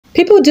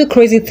People do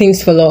crazy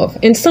things for love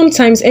and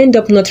sometimes end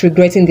up not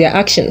regretting their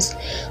actions.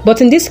 But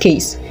in this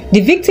case,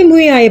 the victim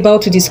we are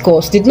about to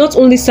discuss did not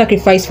only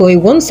sacrifice for a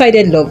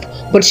one-sided love,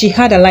 but she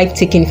had her life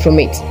taken from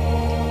it.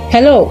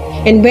 Hello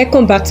and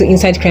welcome back to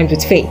Inside Crimes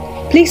with Faye.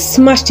 Please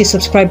smash the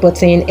subscribe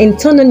button and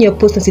turn on your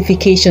post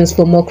notifications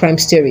for more crime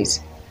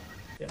stories.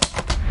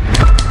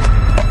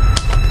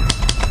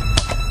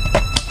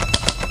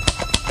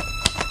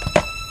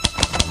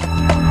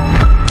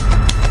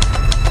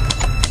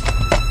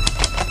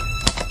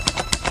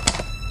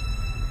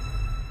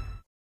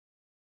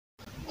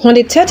 On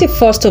the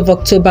 31st of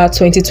October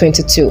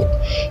 2022,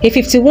 a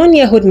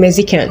 51-year-old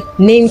Mexican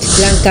named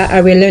Blanca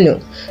Arellano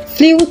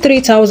flew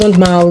 3,000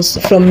 miles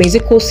from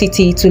Mexico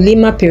City to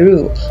Lima,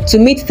 Peru to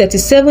meet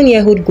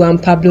 37-year-old Juan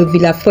Pablo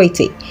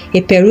Villafuerte,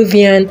 a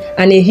Peruvian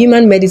and a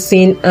human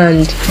medicine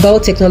and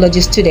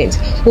biotechnology student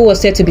who was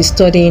said to be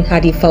studying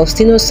at the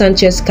Faustino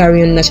Sanchez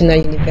Carrion National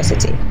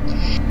University.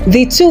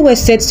 The two were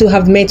said to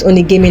have met on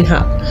a gaming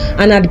app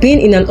and had been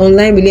in an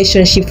online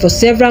relationship for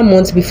several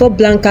months before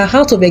Blanca,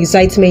 out of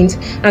excitement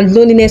and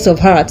loneliness of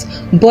heart,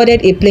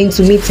 boarded a plane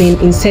to meet him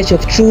in search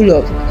of true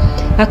love.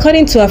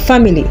 According to her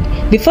family,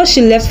 before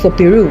she left for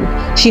Peru,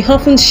 she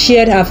often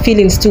shared her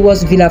feelings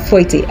towards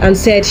Villafuerte and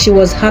said she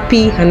was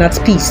happy and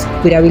at peace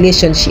with her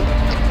relationship.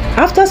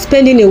 After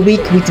spending a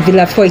week with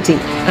Villafuerte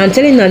and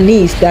telling her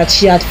niece that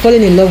she had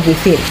fallen in love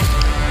with him,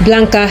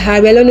 Blanca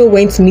Arellano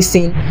went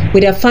missing,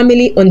 with her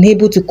family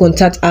unable to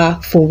contact her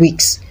for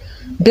weeks.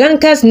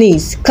 Blanca's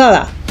niece,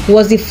 Carla,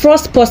 was the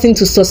first person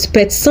to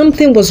suspect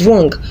something was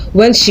wrong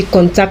when she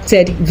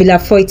contacted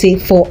Villafuerte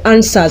for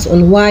answers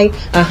on why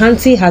her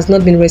auntie has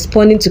not been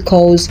responding to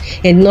calls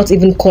and not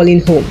even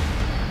calling home.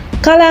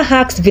 Carla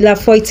asked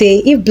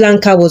Villafuerte if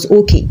Blanca was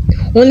okay,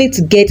 only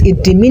to get a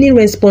demeaning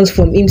response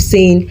from him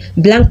saying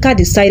Blanca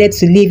decided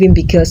to leave him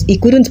because he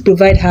couldn't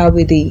provide her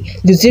with the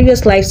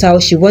luxurious lifestyle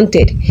she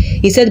wanted.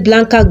 He said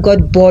Blanca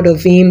got bored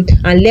of him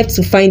and left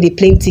to find a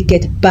plane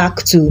ticket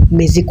back to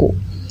Mexico.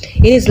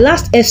 In his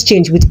last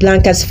exchange with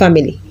Blanca's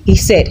family, he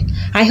said,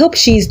 "I hope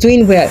she is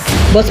doing well,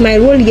 but my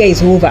role here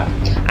is over.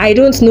 I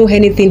don't know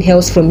anything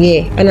else from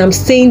here, and I'm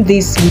saying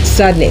this with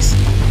sadness.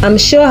 I'm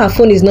sure her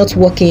phone is not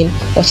working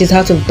or she's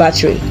out of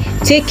battery.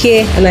 Take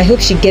care and I hope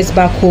she gets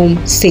back home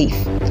safe."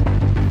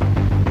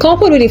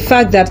 Coupled with the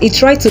fact that he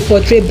tried to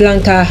portray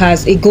Blanca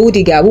as a gold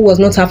digger who was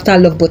not after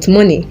love but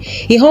money,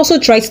 he also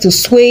tried to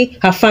sway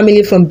her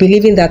family from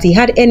believing that he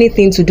had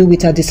anything to do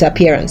with her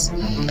disappearance.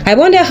 I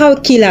wonder how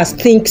killers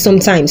think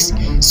sometimes.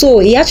 So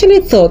he actually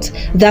thought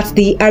that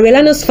the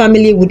Arellano's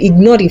family would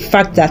ignore the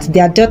fact that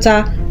their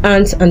daughter,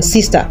 aunt and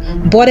sister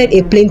boarded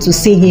a plane to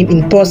see him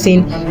in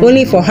person,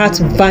 only for her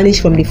to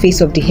vanish from the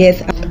face of the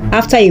earth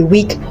after a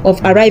week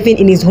of arriving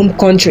in his home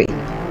country.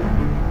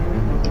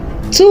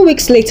 2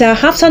 weeks later,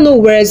 after no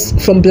words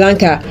from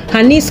Blanca,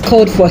 her niece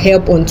called for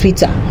help on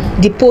Twitter.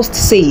 The post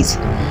says,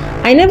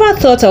 "I never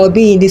thought I would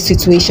be in this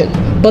situation,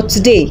 but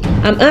today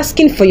I'm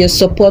asking for your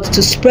support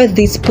to spread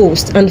this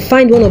post and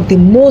find one of the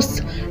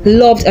most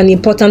loved and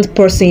important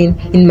person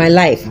in my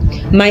life.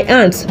 My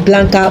aunt,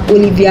 Blanca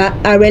Olivia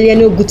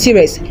Arellano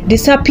Gutierrez,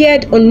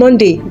 disappeared on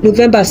Monday,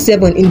 November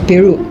 7 in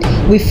Peru.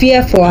 We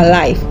fear for her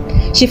life."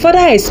 She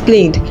further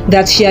explained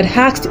that she had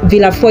asked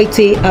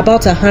Villafuerte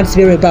about her aunt's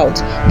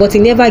whereabouts, but he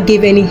never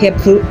gave any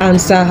helpful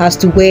answer as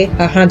to where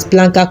her aunt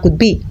Blanca could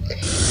be.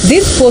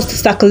 This post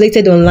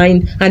circulated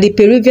online and the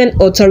Peruvian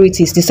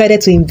authorities decided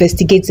to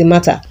investigate the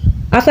matter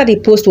after the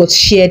post was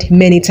shared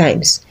many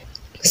times.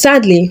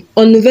 Sadly,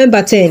 on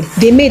November 10,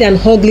 they made an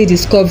ugly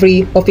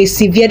discovery of a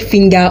severed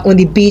finger on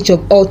the beach of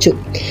Ocho.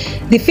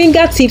 The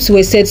fingertips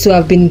were said to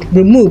have been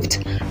removed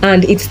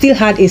and it still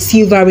had a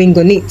silver ring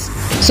on it.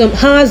 Some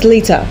hours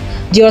later,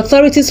 the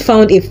authorities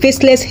found a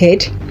faceless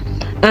head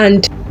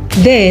and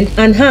then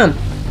an arm.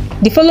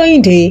 The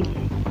following day,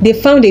 they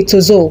found a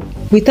torso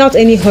without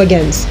any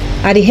organs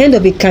at the end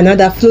of a canal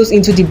that flows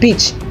into the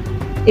beach.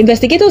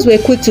 Investigators were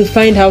quick to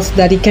find out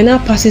that the canal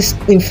passes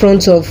in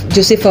front of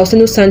Jose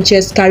Faustino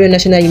Sanchez Carrion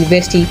National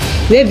University,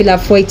 where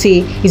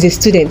Villafuerte is a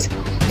student.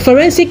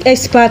 Forensic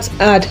experts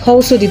had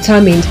also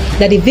determined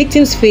that the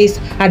victim's face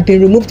had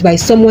been removed by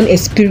someone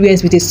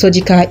experienced with a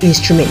surgical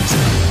instrument.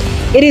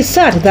 It is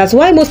sad that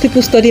while most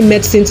people study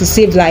medicine to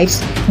save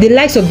lives, the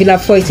likes of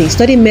Villafuerte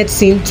study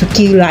medicine to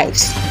kill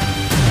lives.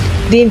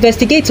 The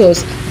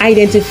investigators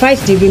identified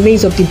the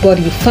remains of the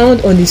body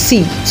found on the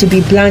sea to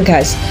be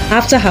Blanca's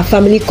after her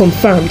family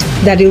confirmed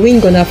that the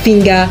ring on her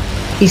finger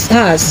is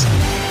hers.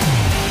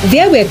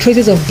 There were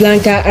traces of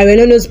Blanca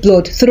Arellano's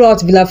blood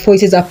throughout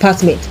Villafuerte's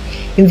apartment.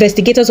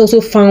 Investigators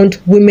also found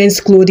women's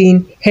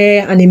clothing,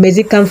 hair and a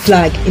Mexican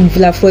flag in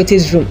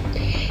Villafuerte's room.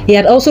 He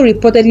had also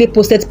reportedly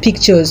posted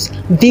pictures,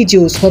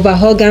 videos of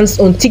her organs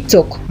on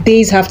TikTok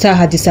days after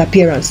her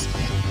disappearance.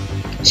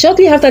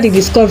 Shortly after the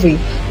discovery,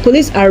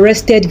 police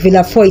arrested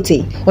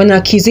Villafuerte on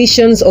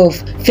accusations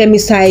of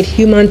femicide,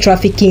 human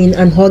trafficking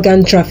and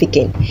organ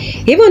trafficking.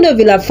 Even though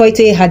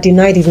Villafuerte had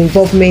denied his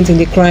involvement in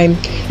the crime,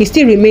 he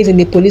still remains in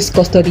the police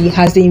custody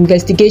as the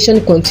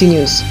investigation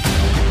continues.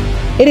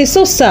 It is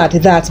so sad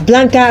that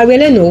Blanca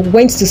Arellano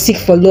went to seek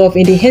for love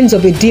in the hands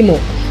of a demon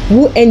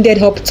who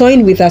ended up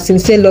toying with her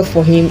sincere love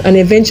for him and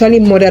eventually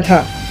murdered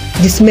her,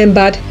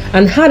 dismembered,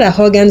 and had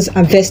her organs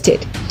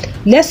harvested.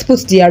 Let's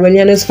put the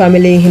Arellano's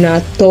family in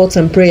our thoughts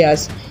and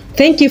prayers.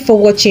 Thank you for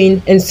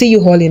watching and see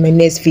you all in my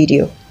next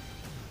video.